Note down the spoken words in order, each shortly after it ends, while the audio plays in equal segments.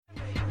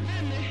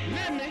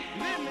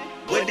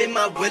What am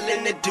I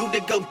willing to do to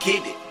go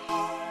get it?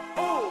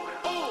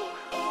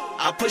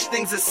 I push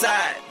things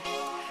aside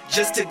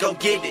just to go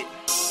get it.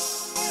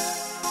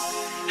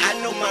 I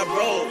know my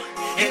role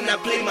and I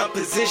play my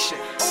position.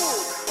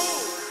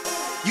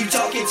 You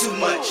talking too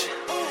much.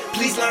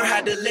 Please learn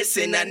how to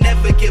listen. I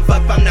never give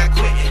up. I'm not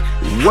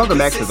quitting. Welcome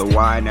back to the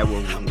Y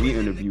Network, where we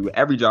interview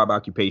every job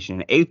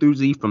occupation A through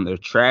Z, from the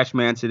trash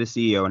man to the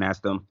CEO, and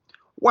ask them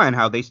why and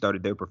how they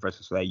started their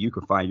profession so that you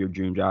can find your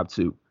dream job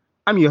too.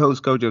 I'm your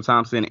host, Kojo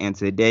Thompson, and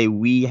today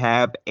we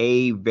have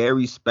a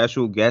very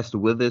special guest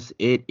with us.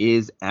 It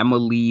is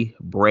Emily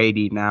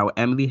Brady. Now,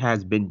 Emily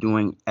has been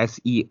doing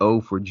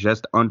SEO for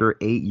just under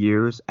 8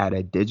 years at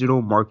a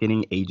digital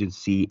marketing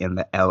agency in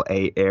the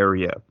LA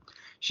area.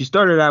 She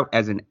started out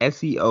as an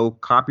SEO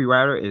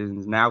copywriter and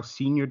is now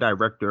senior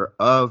director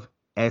of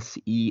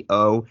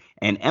SEO.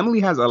 And Emily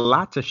has a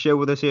lot to share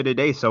with us here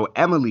today. So,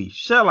 Emily,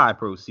 shall I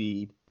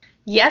proceed?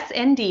 Yes,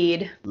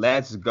 indeed.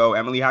 Let's go.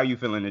 Emily, how are you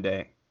feeling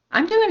today?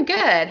 I'm doing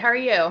good. How are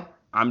you?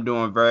 I'm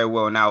doing very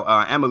well. Now,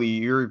 Emily,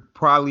 you're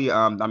probably,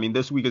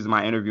 this week is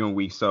my interviewing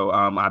week. So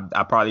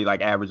I probably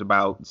average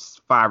about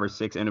 5 or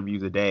 6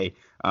 interviews a day.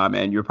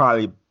 And you're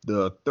probably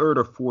the third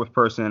or fourth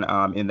person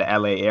in the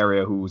LA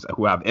area who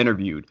I've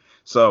interviewed.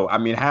 So,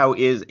 how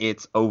is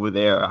it over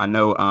there? I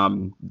know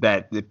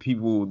that the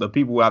people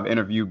who I've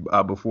interviewed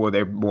before,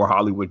 they're more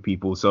Hollywood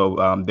people.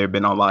 So they've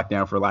been on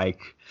lockdown for I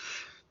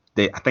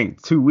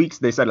think 2 weeks.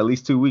 They said at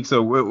least 2 weeks.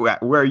 So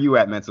where are you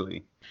at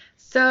mentally?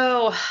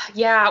 So,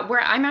 yeah,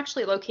 where I'm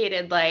actually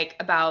located,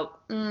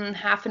 about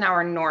half an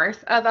hour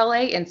north of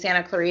LA in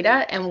Santa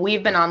Clarita, and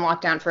we've been on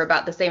lockdown for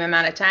about the same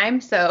amount of time.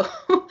 So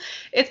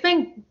it's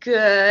been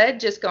good,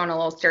 just going a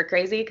little stir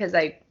crazy because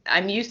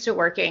I'm used to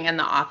working in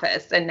the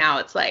office, and now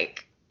it's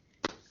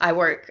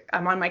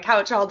I'm on my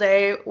couch all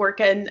day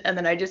working, and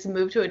then I just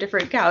move to a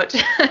different couch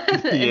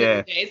at the end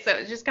of the day. So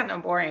it's just kind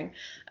of boring.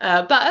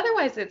 But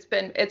otherwise, it's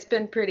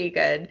been pretty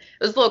good. It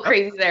was a little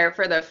crazy there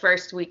for the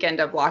first weekend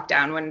of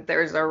lockdown when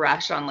there was a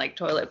rush on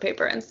toilet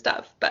paper and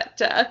stuff.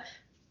 But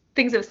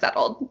things have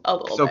settled a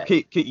little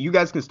bit. So you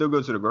guys can still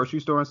go to the grocery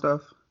store and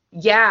stuff?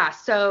 Yeah,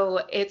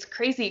 so it's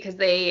crazy because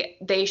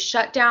they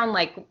shut down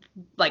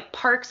like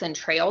parks and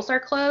trails are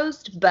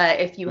closed,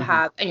 but if you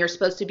have, and you're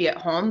supposed to be at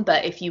home,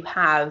 but if you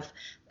have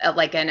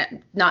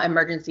not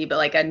emergency,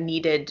 but a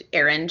needed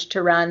errand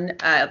to run,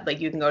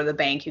 you can go to the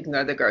bank, you can go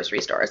to the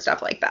grocery store,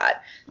 stuff like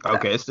that.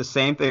 Okay, it's the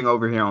same thing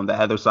over here on the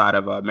other side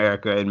of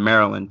America in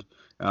Maryland,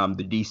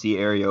 the DC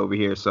area over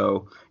here.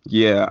 So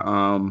yeah,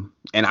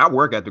 and I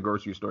work at the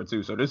grocery store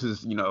too. So this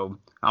is,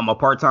 I'm a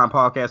part-time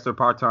podcaster,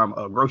 part-time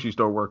grocery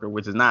store worker,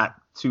 which is not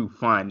too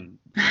fun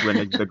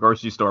when the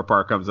grocery store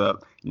part comes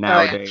up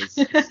nowadays.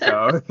 Oh, yeah.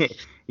 So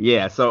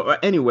yeah. So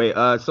anyway,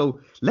 so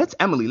let's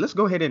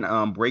go ahead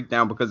and break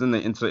down, because in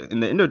the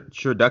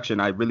introduction,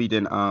 I really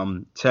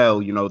didn't tell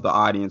the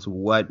audience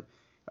what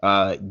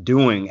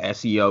doing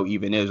SEO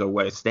even is, or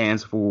what it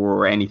stands for,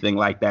 or anything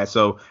like that.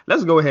 So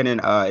let's go ahead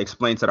and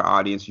explain to the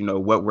audience,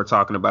 what we're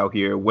talking about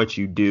here, what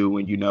you do,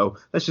 and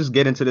let's just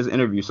get into this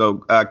interview. So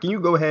can you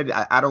go ahead?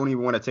 I don't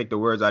even want to take the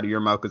words out of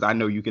your mouth, because I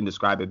know you can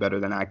describe it better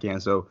than I can.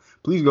 So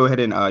please go ahead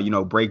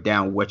and break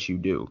down what you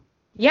do.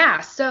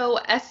 Yeah, so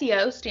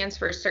SEO stands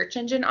for search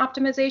engine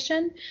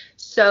optimization.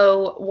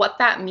 So what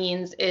that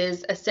means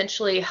is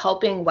essentially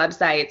helping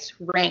websites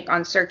rank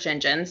on search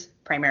engines,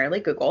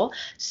 primarily Google,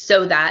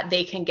 so that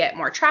they can get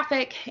more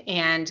traffic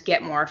and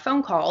get more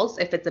phone calls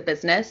if it's a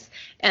business,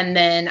 and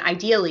then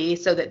ideally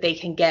so that they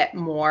can get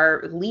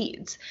more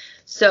leads.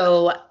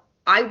 So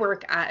I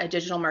work at a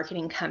digital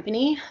marketing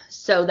company,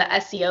 so the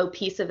SEO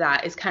piece of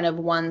that is kind of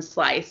one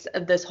slice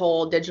of this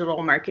whole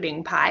digital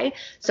marketing pie.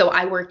 So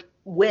I work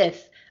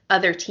with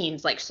other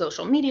teams like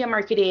social media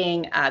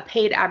marketing,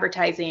 paid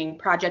advertising,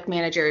 project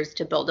managers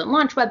to build and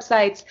launch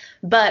websites.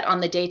 But on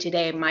the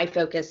day-to-day, my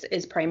focus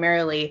is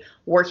primarily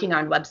working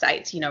on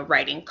websites,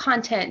 writing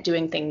content,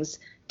 doing things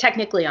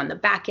technically on the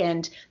back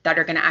end that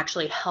are going to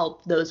actually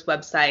help those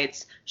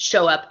websites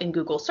show up in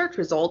Google search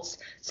results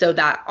so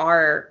that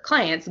our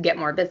clients get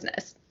more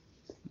business.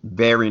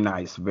 Very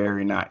nice.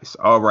 Very nice.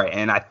 All right.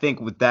 And I think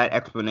with that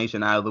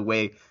explanation out of the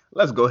way,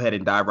 let's go ahead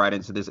and dive right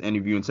into this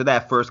interview, into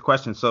that first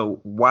question. So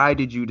why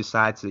did you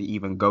decide to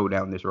even go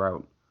down this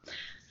route?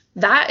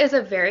 That is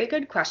a very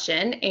good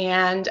question.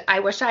 And I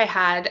wish I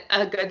had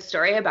a good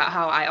story about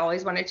how I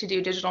always wanted to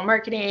do digital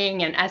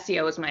marketing and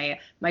SEO was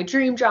my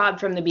dream job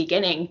from the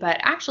beginning. But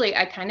actually,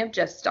 I kind of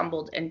just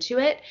stumbled into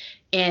it.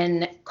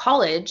 In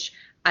college,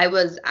 I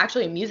was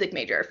actually a music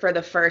major for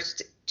the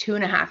first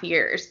 2.5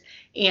 years.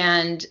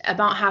 And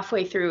about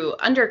halfway through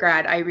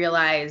undergrad, I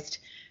realized,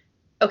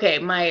 okay,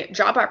 my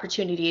job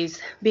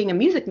opportunities being a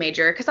music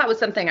major, because that was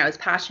something I was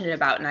passionate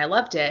about and I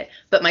loved it,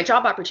 but my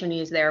job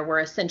opportunities there were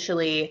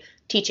essentially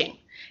teaching.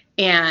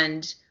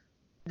 And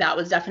that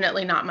was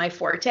definitely not my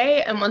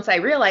forte. And once I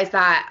realized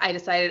that, I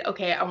decided,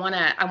 okay, I want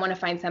to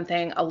find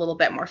something a little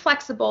bit more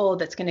flexible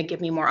that's going to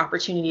give me more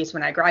opportunities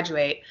when I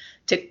graduate,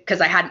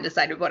 because I hadn't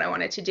decided what I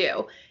wanted to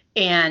do.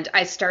 And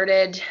I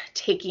started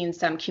taking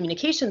some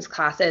communications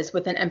classes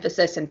with an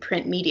emphasis in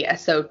print media.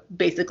 So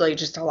basically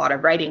just a lot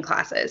of writing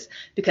classes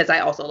because I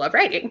also love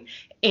writing.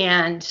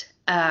 And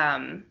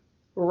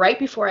right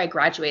before I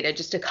graduated,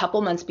 just a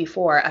couple months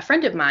before, a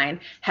friend of mine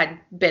had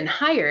been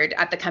hired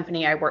at the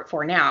company I work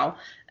for now.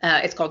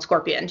 It's called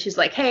Scorpion. She's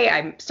like, hey,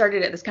 I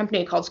started at this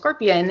company called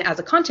Scorpion as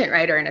a content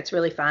writer and it's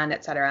really fun,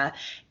 et cetera.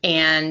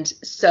 And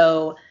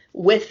so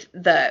with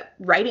the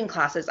writing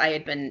classes I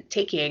had been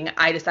taking,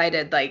 I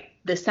decided like,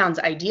 this sounds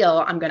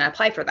ideal. I'm going to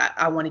apply for that.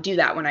 I want to do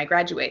that when I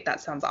graduate.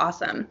 That sounds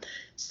awesome.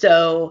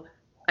 So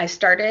I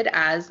started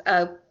as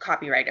a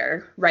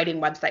copywriter, writing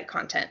website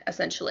content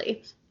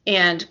essentially.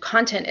 And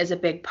content is a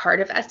big part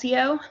of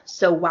SEO.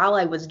 So while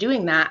I was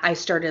doing that, I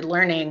started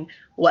learning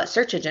what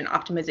search engine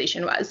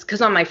optimization was.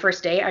 Because on my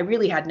first day, I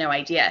really had no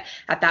idea.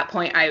 At that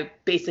point, I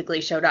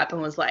basically showed up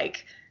and was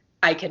like,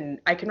 I can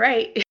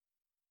write.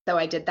 So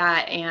I did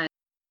that. And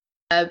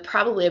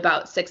probably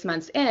about 6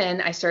 months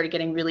in, I started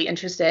getting really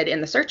interested in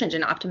the search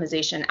engine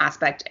optimization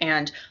aspect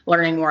and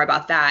learning more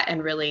about that,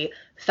 and really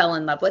fell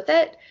in love with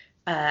it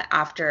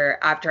after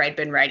I'd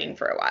been writing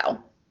for a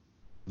while.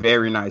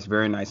 Very nice,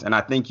 very nice. And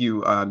I think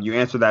you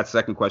answered that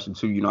second question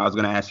too. I was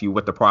going to ask you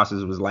what the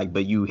process was like,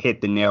 but you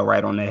hit the nail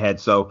right on the head.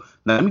 So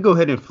now let me go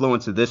ahead and flow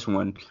into this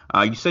one.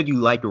 You said you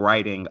like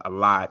writing a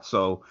lot.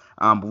 So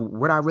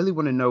what I really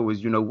want to know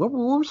is, what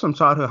were some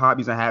childhood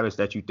hobbies and habits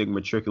that you think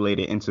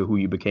matriculated into who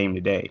you became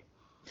today?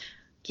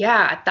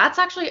 Yeah,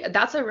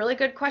 that's a really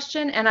good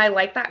question. And I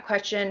like that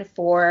question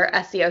for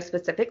SEO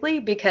specifically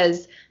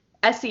because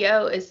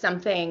SEO is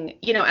something,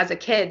 as a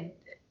kid,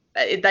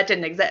 that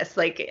didn't exist.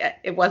 Like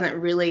it wasn't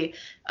really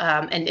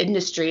an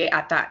industry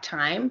at that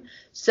time.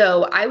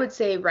 So I would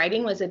say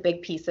writing was a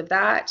big piece of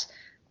that.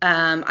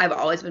 I've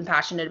always been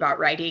passionate about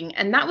writing,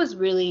 and that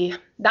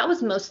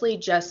was mostly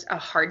just a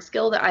hard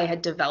skill that I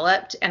had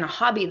developed and a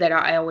hobby that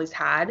I always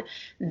had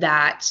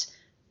that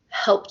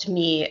helped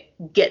me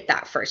get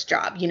that first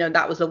job.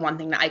 That was the one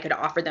thing that I could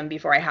offer them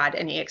before I had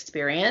any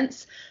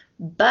experience.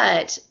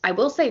 But I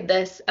will say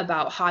this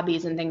about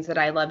hobbies and things that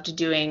I loved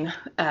doing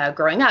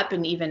growing up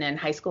and even in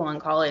high school and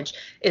college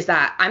is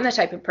that I'm the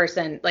type of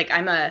person, like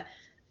I'm a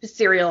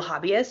serial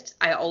hobbyist.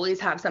 I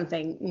always have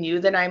something new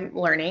that I'm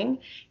learning.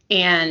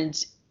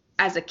 And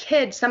as a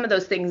kid, some of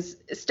those things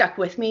stuck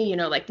with me,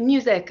 like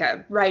music,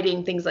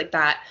 writing, things like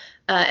that.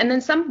 And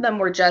then some of them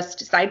were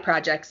just side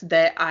projects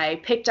that I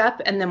picked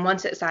up. And then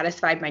once it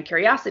satisfied my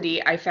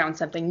curiosity, I found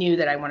something new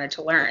that I wanted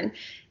to learn.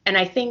 And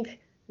I think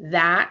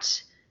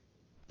that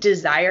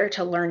desire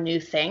to learn new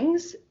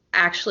things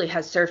actually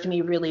has served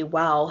me really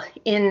well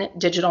in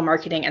digital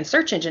marketing and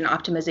search engine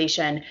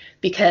optimization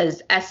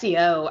because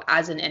SEO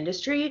as an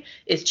industry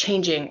is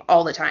changing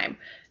all the time.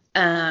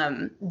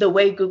 The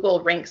way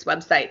Google ranks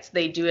websites,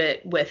 they do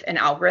it with an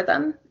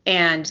algorithm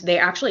and they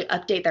actually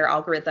update their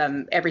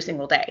algorithm every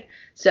single day.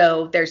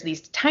 So there's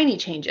these tiny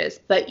changes,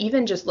 but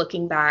even just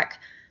looking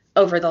back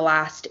over the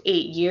last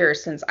 8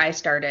 years since I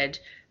started,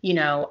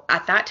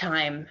 at that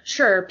time,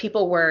 sure,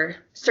 people were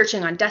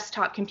searching on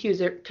desktop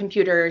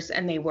computers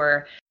and they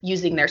were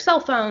using their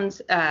cell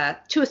phones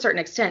to a certain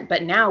extent.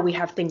 But now we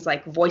have things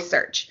like voice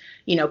search.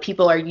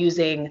 People are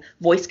using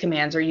voice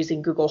commands or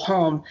using Google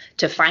Home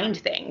to find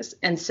things.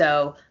 And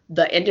so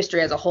the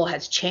industry as a whole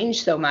has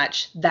changed so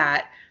much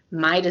that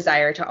my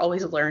desire to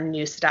always learn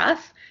new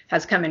stuff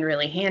has come in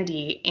really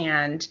handy.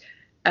 And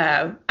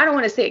I don't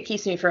want to say it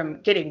keeps me from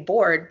getting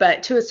bored,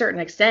 but to a certain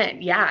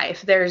extent, yeah,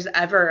 if there's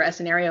ever a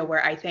scenario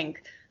where I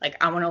think like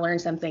I want to learn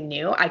something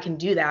new, I can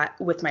do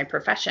that with my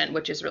profession,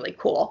 which is really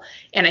cool.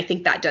 And I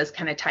think that does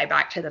kind of tie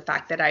back to the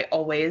fact that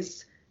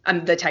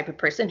I'm the type of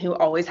person who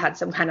always had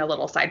some kind of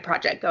little side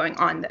project going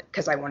on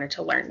because I wanted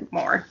to learn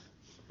more.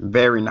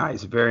 Very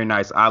nice, very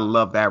nice. I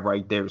love that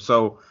right there.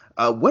 So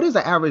what is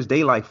the average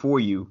day like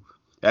for you?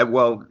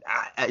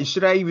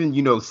 Should I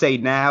even, say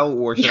now,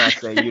 or should I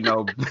say,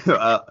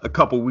 a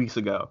couple weeks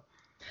ago?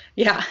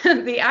 Yeah,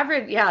 the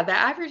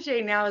average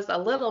day now is a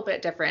little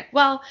bit different.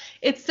 Well,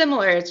 it's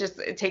similar.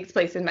 It takes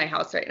place in my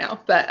house right now.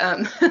 But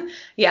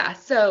yeah,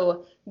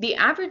 so the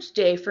average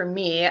day for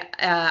me,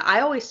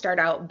 I always start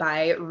out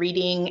by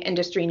reading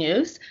industry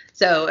news.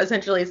 So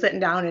essentially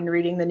sitting down and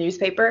reading the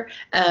newspaper.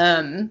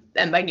 And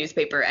by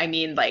newspaper, I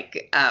mean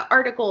like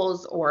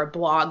articles or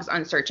blogs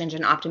on search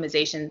engine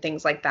optimization,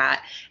 things like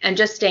that, and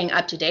just staying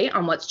up to date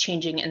on what's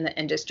changing in the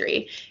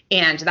industry.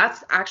 And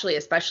that's actually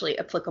especially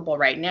applicable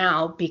right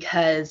now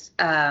because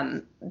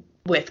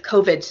with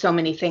COVID, so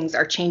many things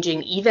are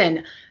changing,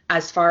 even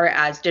as far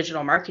as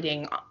digital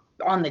marketing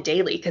on the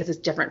daily, because it's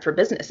different for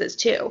businesses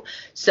too.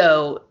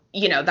 So,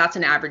 that's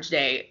an average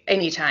day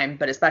anytime,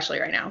 but especially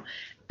right now.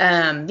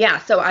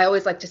 So I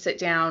always like to sit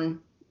down,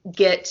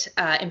 get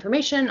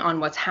information on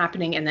what's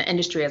happening in the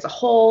industry as a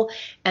whole.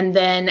 And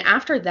then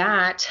after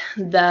that,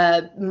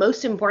 the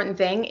most important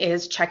thing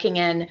is checking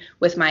in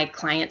with my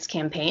clients'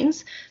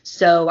 campaigns.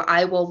 So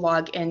I will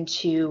log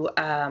into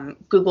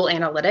Google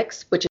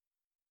Analytics, which is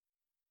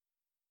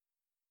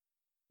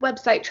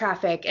website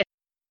traffic,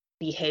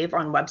 behave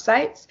on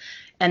websites.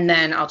 And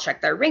then I'll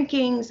check their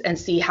rankings and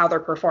see how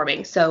they're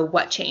performing. So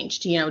what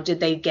changed?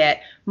 Did they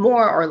get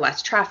more or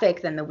less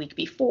traffic than the week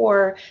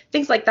before?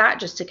 Things like that,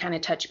 just to kind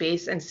of touch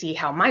base and see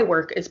how my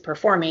work is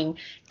performing,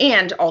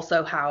 and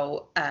also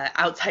how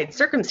outside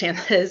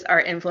circumstances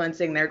are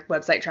influencing their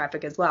website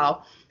traffic as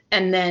well.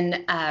 And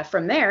then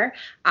from there,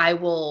 I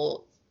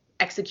will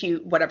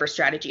execute whatever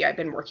strategy I've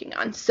been working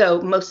on.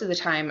 So most of the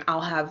time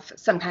I'll have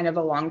some kind of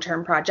a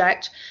long-term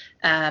project.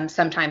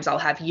 Sometimes I'll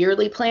have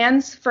yearly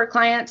plans for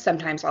clients.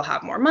 Sometimes I'll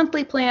have more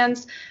monthly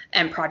plans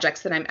and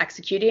projects that I'm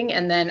executing.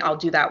 And then I'll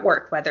do that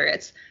work, whether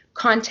it's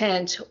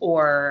content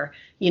or,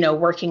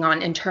 working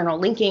on internal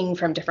linking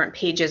from different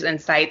pages and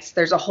sites.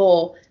 There's a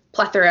whole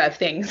plethora of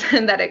things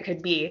that it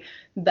could be.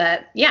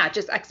 But yeah,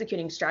 just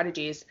executing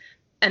strategies.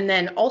 And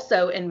then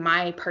also in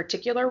my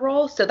particular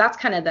role, so that's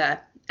kind of the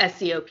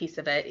SEO piece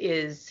of it,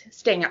 is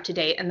staying up to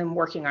date and then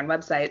working on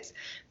websites.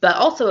 But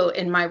also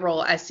in my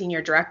role as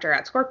senior director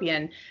at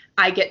Scorpion,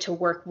 I get to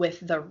work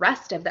with the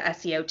rest of the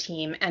SEO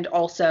team and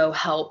also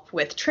help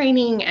with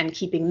training and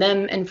keeping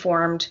them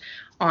informed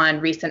on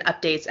recent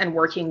updates, and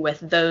working with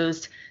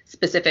those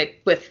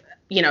specific with,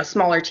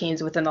 smaller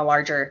teams within the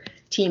larger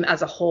team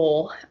as a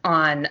whole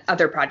on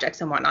other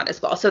projects and whatnot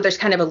as well. So there's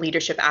kind of a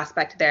leadership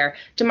aspect there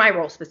to my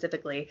role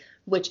specifically,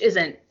 which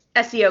isn't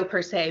SEO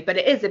per se, but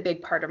it is a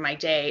big part of my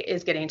day,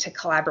 is getting to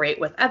collaborate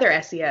with other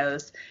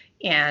SEOs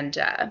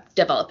and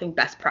developing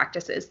best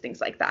practices, things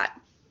like that.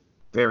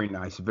 Very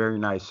nice. Very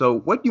nice. So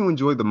what do you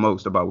enjoy the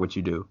most about what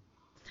you do?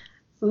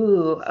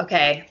 Ooh,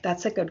 okay.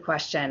 That's a good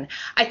question.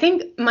 I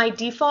think my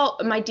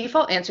default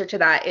answer to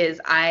that is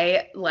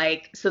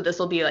so this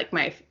will be like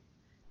my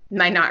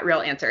not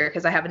real answer,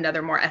 because I have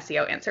another more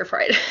SEO answer for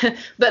it.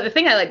 But the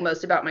thing I like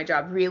most about my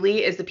job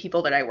really is the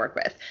people that I work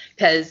with,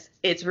 because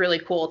it's really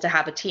cool to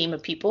have a team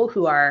of people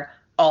who are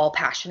all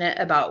passionate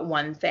about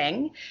one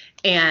thing.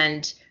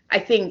 And I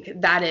think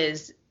that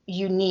is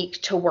unique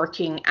to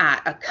working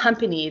at a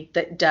company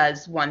that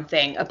does one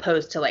thing,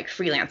 opposed to like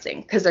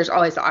freelancing, because there's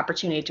always the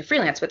opportunity to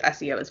freelance with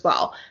SEO as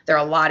well. There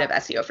are a lot of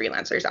SEO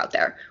freelancers out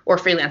there, or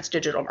freelance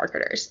digital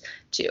marketers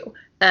too.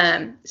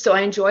 So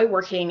I enjoy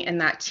working in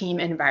that team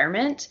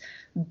environment.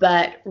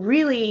 But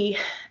really,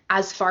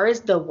 as far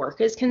as the work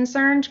is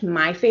concerned,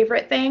 my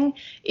favorite thing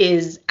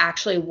is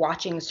actually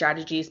watching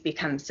strategies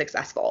become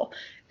successful.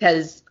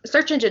 Because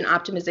search engine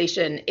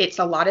optimization, it's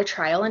a lot of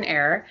trial and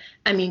error.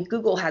 I mean,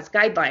 Google has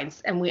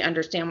guidelines and we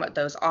understand what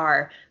those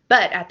are.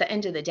 But at the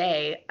end of the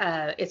day,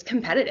 it's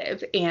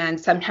competitive. And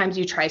sometimes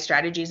you try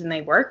strategies and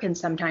they work, and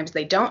sometimes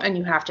they don't. And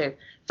you have to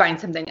find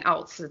something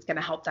else that's going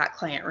to help that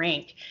client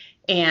rank.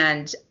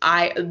 And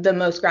the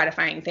most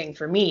gratifying thing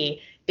for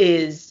me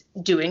is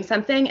doing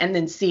something and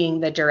then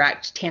seeing the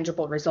direct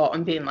tangible result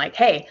and being like,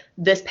 hey,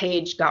 this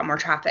page got more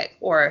traffic,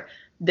 or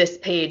this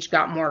page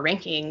got more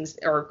rankings,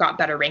 or got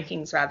better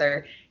rankings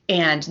rather.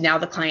 And now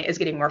the client is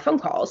getting more phone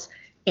calls,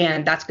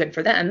 and that's good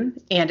for them.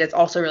 And it's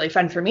also really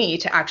fun for me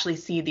to actually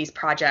see these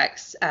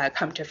projects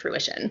come to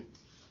fruition.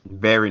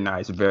 Very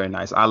nice. Very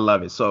nice. I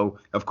love it. So,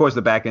 of course,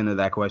 the back end of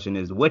that question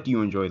is, what do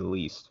you enjoy the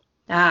least?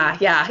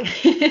 Yeah.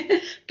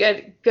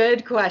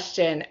 Good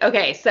question.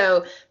 Okay,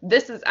 so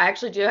I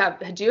actually do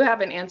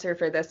have an answer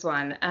for this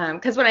one.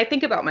 Because when I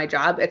think about my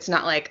job, it's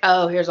not like,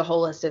 oh, here's a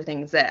whole list of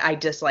things that I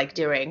dislike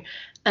doing.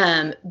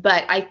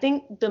 But I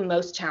think the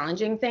most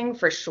challenging thing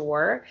for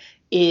sure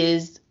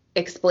is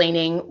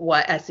explaining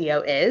what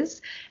SEO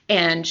is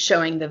and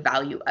showing the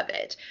value of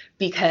it.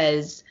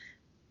 Because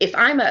if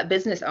I'm a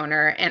business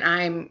owner and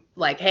I'm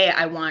like, hey,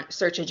 I want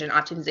search engine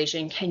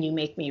optimization, can you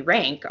make me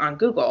rank on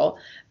Google?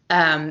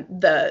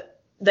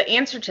 The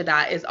answer to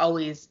that is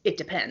always, it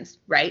depends,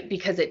 right?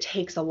 Because it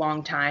takes a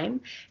long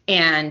time.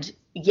 And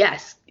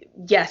yes,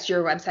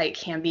 your website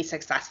can be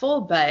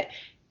successful, but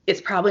it's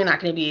probably not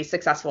going to be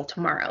successful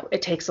tomorrow.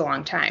 It takes a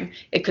long time.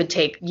 It could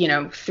take,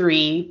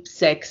 3,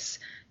 6,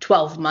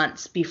 12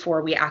 months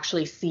before we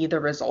actually see the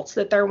results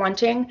that they're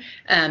wanting.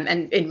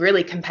 And in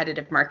really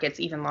competitive markets,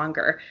 even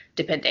longer,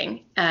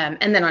 depending.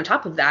 And then on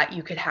top of that,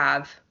 you could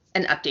have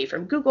an update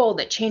from Google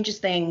that changes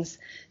things.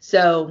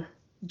 So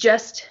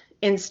just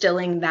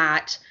instilling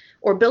that,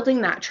 or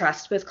building that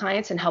trust with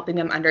clients and helping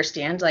them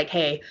understand, like,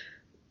 hey,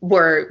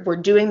 we're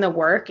doing the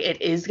work. It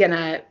is going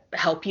to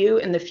help you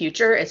in the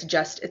future. It's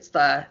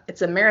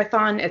a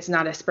marathon. It's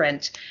not a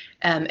sprint.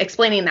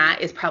 Explaining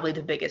that is probably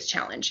the biggest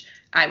challenge,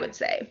 I would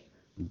say.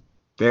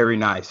 Very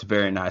nice.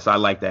 Very nice. I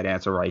like that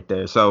answer right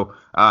there. So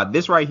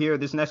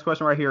this next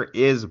question right here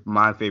is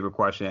my favorite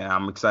question. And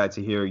I'm excited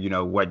to hear,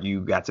 what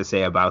you got to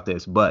say about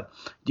this. But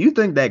do you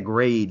think that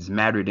grades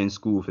mattered in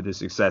school for the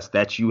success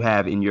that you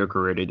have in your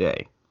career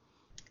today?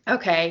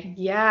 Okay.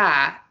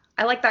 Yeah.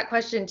 I like that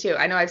question too.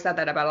 I know I've said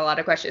that about a lot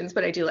of questions,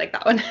 but I do like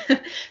that one.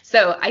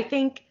 So I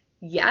think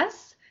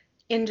yes,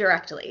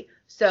 indirectly.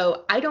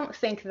 So I don't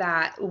think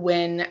that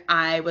when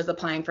I was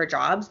applying for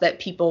jobs that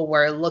people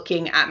were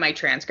looking at my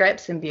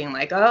transcripts and being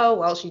like, oh,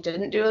 well, she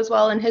didn't do as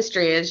well in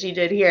history as she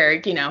did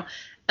here,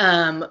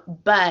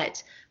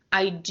 But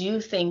I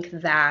do think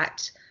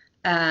that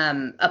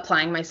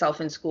applying myself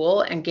in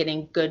school and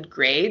getting good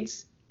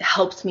grades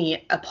helps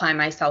me apply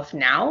myself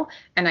now.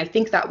 And I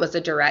think that was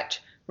a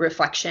direct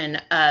reflection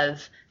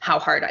of how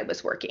hard I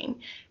was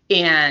working.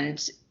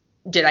 And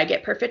did I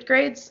get perfect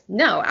grades?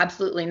 No,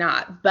 absolutely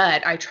not.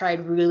 But I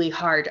tried really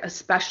hard,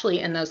 especially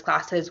in those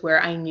classes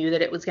where I knew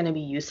that it was going to be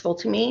useful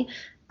to me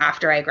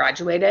after I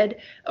graduated,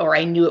 or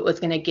I knew it was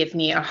going to give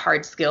me a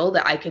hard skill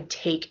that I could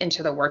take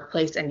into the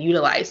workplace and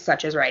utilize,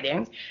 such as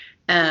writing.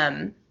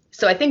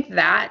 So I think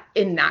that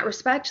in that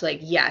respect, like,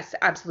 yes,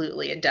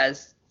 absolutely, it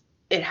does.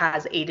 It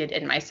has aided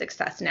in my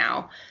success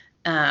now.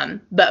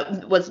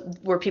 But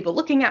were people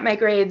looking at my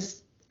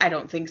grades? I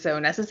don't think so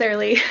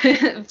necessarily,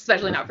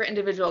 especially not for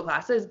individual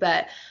classes,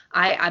 but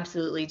I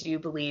absolutely do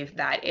believe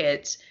that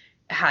it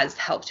has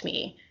helped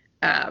me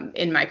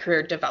in my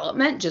career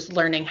development, just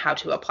learning how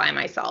to apply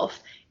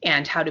myself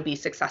and how to be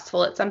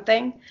successful at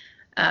something.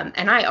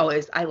 And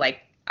I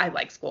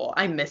like school.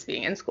 I miss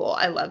being in school.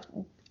 I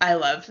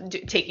love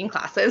taking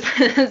classes.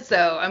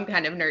 So I'm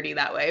kind of nerdy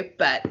that way,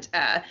 but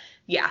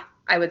yeah,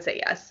 I would say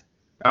yes.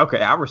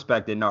 Okay, I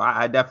respect it. No,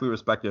 I definitely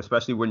respect it,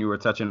 especially when you were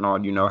touching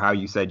on, how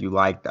you said you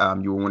liked,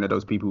 you were one of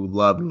those people who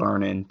loved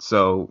learning.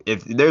 So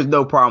if there's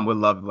no problem with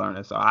love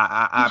learning, so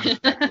I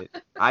respect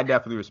it. I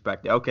definitely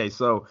respect it. Okay,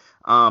 so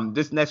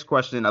this next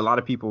question, a lot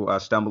of people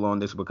stumble on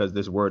this because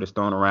this word is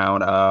thrown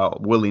around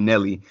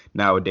willy-nilly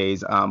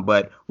nowadays.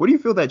 But what do you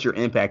feel that your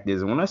impact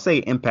is? And when I say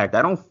impact,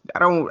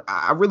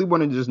 I really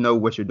want to just know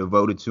what you're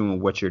devoted to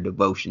and what your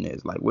devotion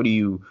is. Like, what do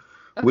you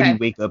Okay.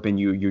 wake up and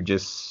you're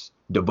just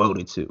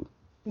devoted to?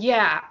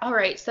 Yeah. All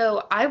right.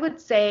 So I would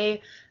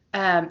say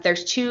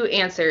there's two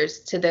answers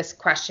to this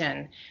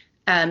question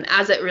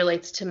as it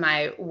relates to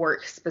my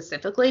work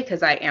specifically,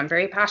 because I am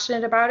very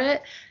passionate about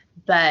it.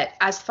 But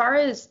as far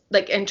as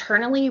like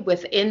internally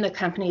within the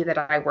company that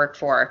I work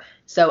for,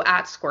 so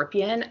at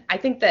Scorpion, I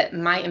think that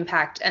my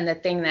impact and the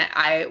thing that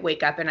I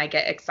wake up and I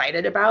get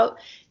excited about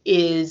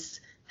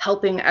is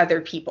helping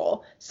other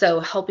people. So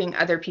helping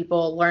other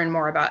people learn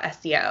more about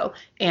SEO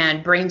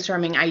and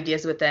brainstorming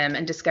ideas with them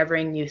and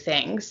discovering new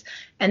things.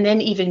 And then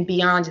even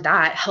beyond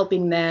that,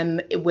 helping them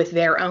with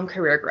their own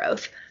career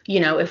growth.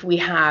 If we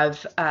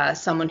have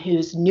someone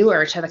who's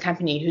newer to the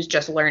company who's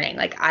just learning,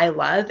 like I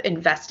love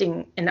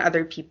investing in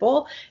other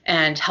people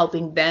and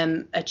helping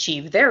them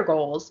achieve their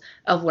goals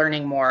of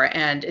learning more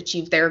and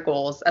achieve their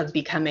goals of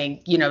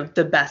becoming,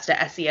 the best at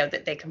SEO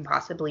that they can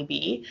possibly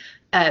be.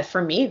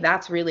 For me,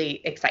 that's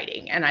really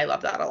exciting, and I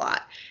love that a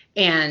lot.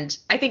 And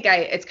I think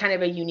it's kind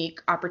of a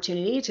unique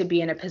opportunity to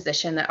be in a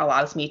position that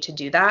allows me to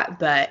do that,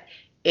 but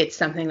it's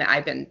something that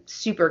I've been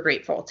super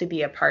grateful to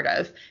be a part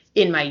of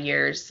in my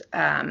years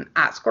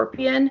at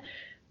Scorpion.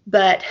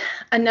 But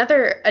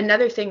another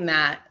thing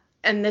that,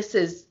 and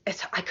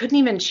I couldn't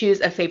even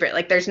choose a favorite.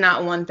 Like there's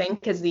not one thing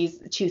because these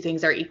two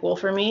things are equal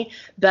for me.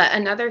 But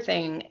another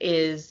thing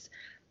is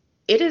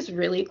it is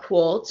really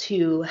cool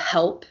to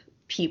help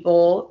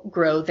people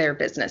grow their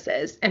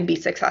businesses and be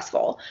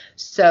successful.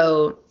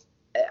 So,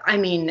 I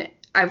mean,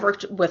 I've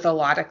worked with a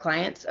lot of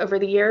clients over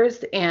the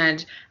years,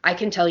 and I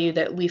can tell you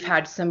that we've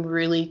had some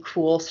really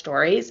cool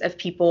stories of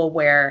people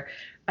where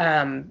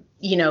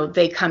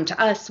they come to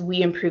us,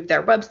 we improve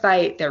their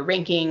website, their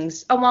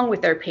rankings, along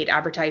with their paid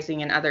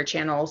advertising and other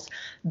channels.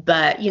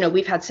 But,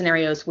 we've had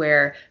scenarios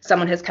where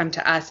someone has come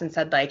to us and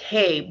said like,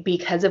 hey,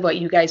 because of what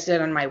you guys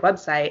did on my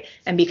website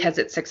and because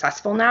it's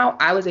successful now,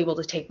 I was able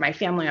to take my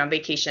family on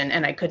vacation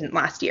and I couldn't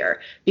last year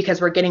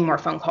because we're getting more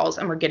phone calls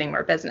and we're getting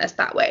more business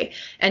that way.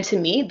 And to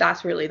me,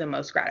 that's really the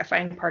most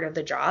gratifying part of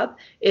the job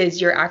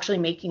is you're actually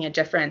making a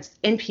difference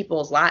in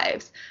people's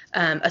lives,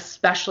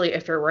 especially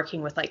if you're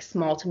working with like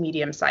small to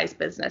medium sized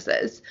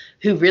businesses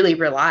who really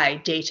rely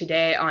day to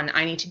day on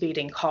I need to be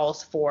getting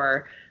calls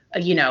for,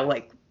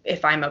 like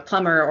if I'm a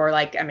plumber or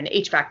like I'm an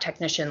HVAC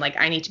technician, like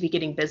I need to be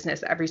getting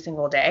business every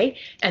single day,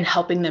 and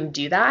helping them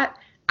do that,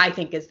 I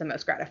think is the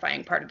most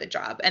gratifying part of the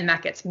job. And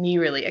that gets me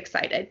really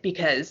excited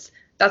because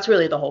that's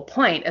really the whole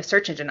point of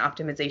search engine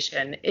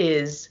optimization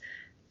is,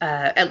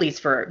 at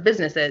least for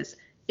businesses,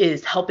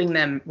 is helping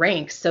them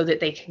rank so that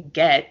they can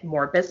get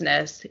more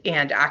business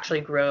and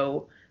actually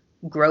grow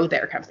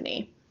their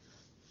company.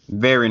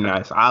 Very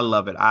nice. I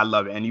love it. I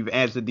love it. And you've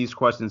answered these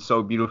questions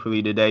so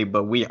beautifully today,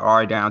 but we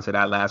are down to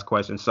that last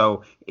question.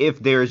 So if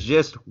there's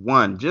just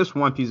one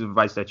piece of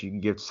advice that you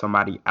can give to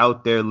somebody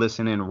out there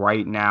listening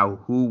right now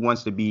who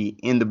wants to be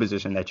in the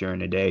position that you're in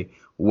today,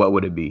 what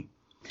would it be?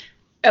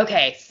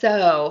 Okay,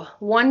 so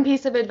one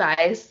piece of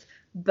advice,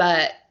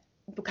 but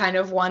kind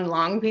of one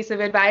long piece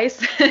of advice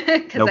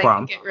because No I can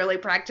problem. get really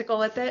practical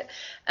with it.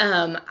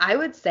 I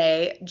would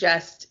say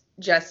just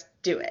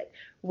do it,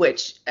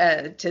 which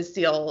to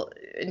steal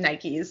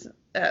Nike's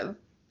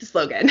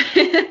slogan,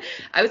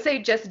 I would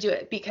say just do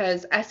it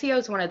because SEO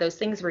is one of those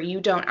things where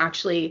you don't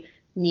actually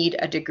need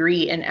a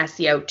degree in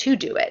SEO to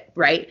do it,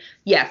 right?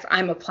 Yes,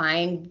 I'm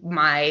applying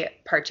my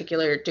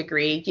particular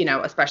degree,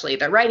 especially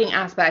the writing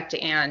aspect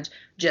and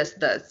just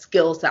the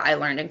skills that I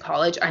learned in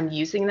college. I'm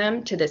using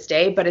them to this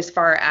day. But as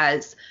far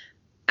as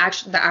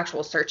the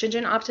actual search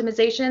engine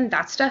optimization,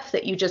 that's stuff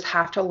that you just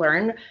have to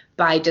learn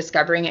by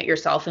discovering it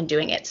yourself and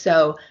doing it.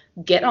 So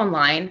get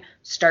online,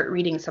 start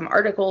reading some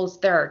articles.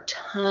 There are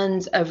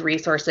tons of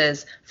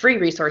resources, free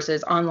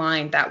resources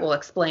online that will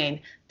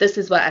explain this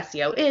is what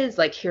SEO is,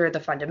 like here are the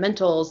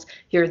fundamentals,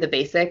 here are the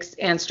basics,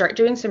 and start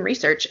doing some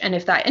research. And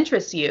if that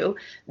interests you,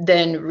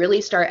 then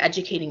really start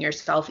educating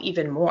yourself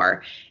even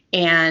more.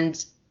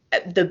 And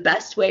the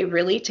best way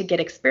really to get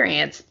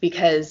experience,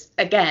 because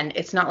again,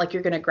 it's not like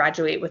you're going to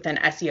graduate with an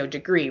SEO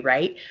degree,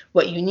 right?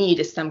 What you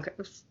need is some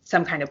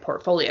kind of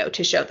portfolio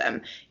to show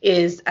them,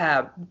 is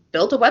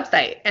build a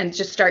website and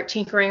just start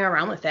tinkering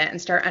around with it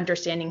and start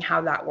understanding how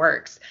that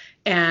works.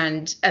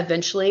 And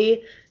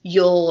eventually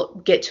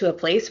you'll get to a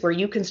place where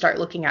you can start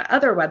looking at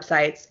other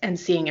websites and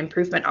seeing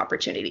improvement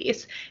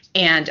opportunities.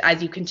 And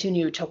as you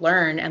continue to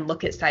learn and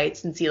look at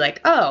sites and see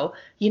like, oh,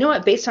 you know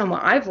what, based on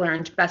what I've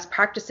learned, best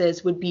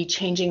practices would be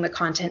changing the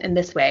content in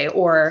this way,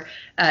 or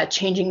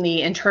changing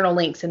the internal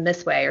links in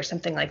this way, or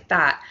something like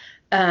that.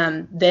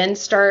 Then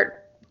start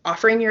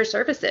offering your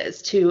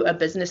services to a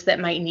business that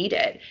might need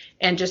it,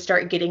 and just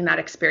start getting that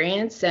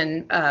experience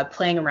and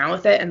playing around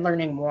with it and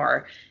learning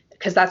more.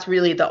 Because that's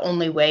really the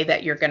only way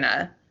that you're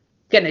gonna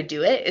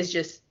do it, is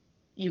just,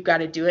 you got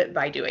to do it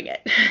by doing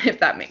it, if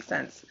that makes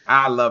sense.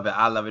 I love it.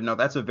 No,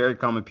 that's a very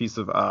common piece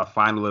of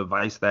final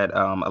advice that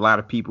a lot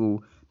of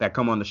people that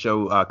come on the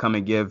show come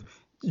and give.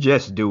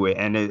 Just do it.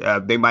 And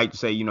they might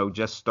say,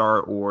 just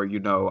start, or,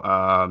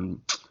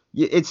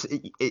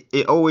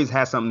 it always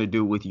has something to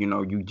do with,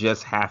 you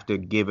just have to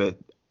give it,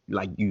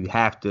 like, you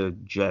have to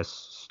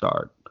just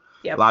start.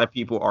 Yep. A lot of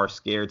people are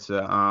scared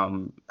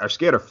of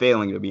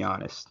failing, to be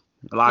honest.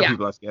 A lot of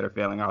people are scared of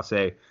failing. I'll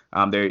say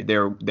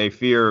they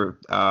fear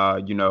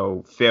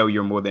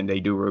failure more than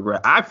they do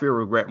regret. I fear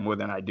regret more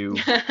than I do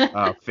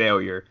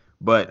failure.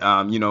 But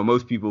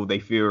most people, they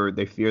fear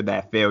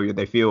that failure.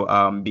 They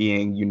feel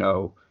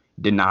being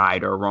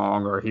denied or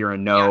wrong, or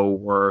hearing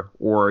no,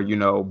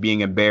 or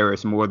being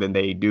embarrassed more than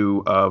they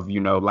do of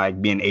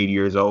like being 80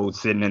 years old,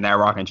 sitting in that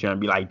rocking chair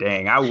and be like,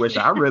 dang, I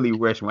really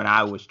wish when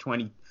I was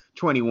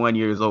 21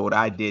 years old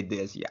I did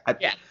this.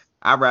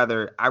 I'd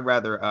rather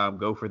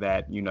go for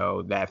that,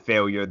 that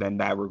failure than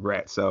that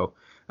regret. So,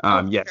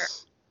 yes. Sure.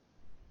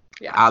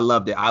 Yeah. I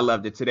loved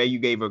it. Today you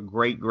gave a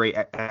great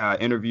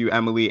interview,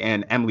 Emily.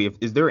 And Emily,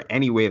 is there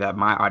any way that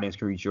my audience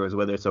can reach yours,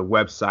 whether it's a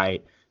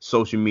website,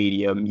 social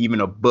media,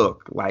 even a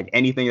book, like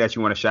anything that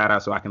you want to shout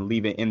out, so I can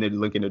leave it in the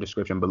link in the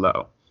description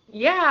below?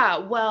 Yeah,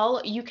 well,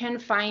 you can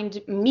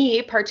find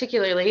me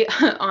particularly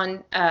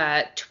on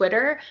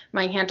Twitter.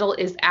 My handle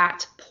is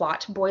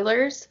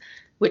 @plotboilers,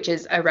 which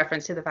is a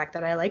reference to the fact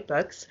that I like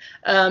books.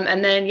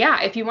 And then,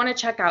 if you want to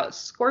check out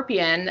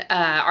Scorpion,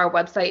 our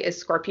website is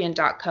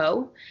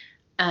scorpion.co.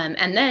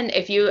 And then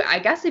if you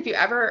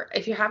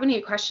have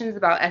any questions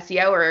about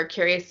SEO, or are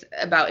curious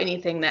about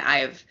anything that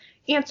I've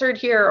answered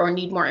here, or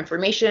need more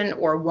information,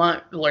 or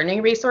want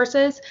learning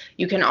resources,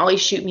 you can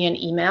always shoot me an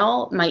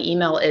email. My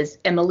email is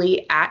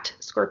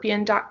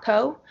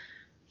emily@scorpion.co.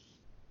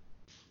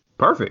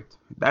 Perfect.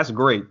 That's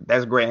great.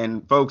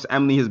 And folks,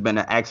 Emily has been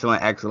an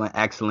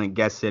excellent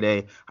guest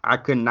today. I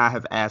could not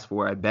have asked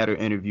for a better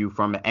interview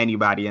from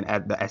anybody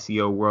at the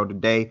SEO world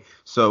today.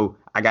 So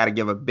I got to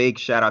give a big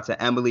shout out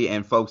to Emily.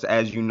 And folks,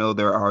 as you know,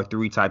 there are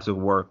 3 types of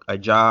work: a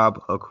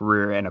job, a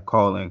career, and a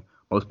calling.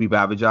 Most people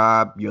have a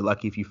job. You're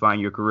lucky if you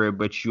find your career,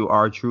 but you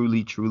are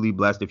truly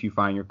blessed if you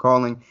find your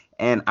calling.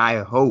 And I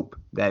hope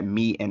that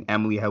me and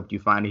Emily helped you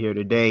find it here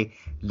today.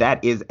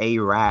 That is a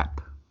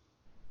wrap.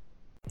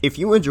 If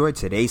you enjoyed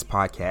today's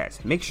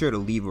podcast, make sure to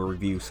leave a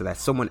review so that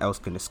someone else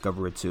can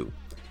discover it too.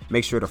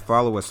 Make sure to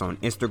follow us on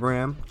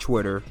Instagram,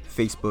 Twitter,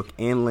 Facebook,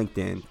 and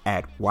LinkedIn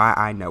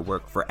 @YI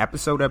Network for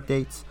episode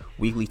updates,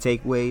 weekly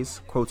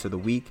takeaways, quotes of the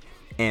week,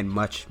 and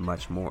much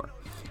more.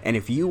 And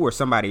if you or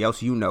somebody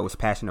else you know is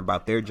passionate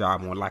about their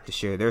job and would like to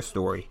share their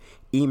story,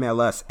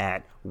 email us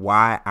at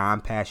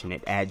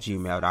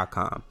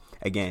whyimpassionate@gmail.com.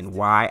 Again,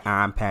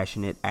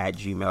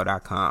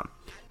 whyimpassionate@gmail.com.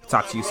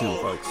 Talk to you soon,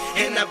 folks.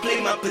 And I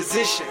play my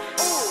position.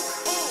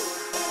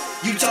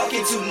 You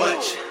talking too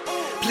much.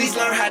 Please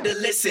learn how to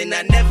listen.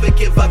 I never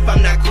give up,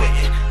 I'm not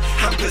quitting.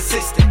 I'm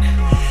persistent.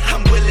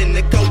 I'm willing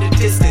to go the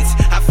distance.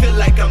 I feel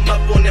like I'm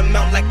up on the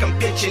mount, like I'm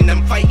pitching.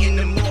 I'm fighting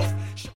the more.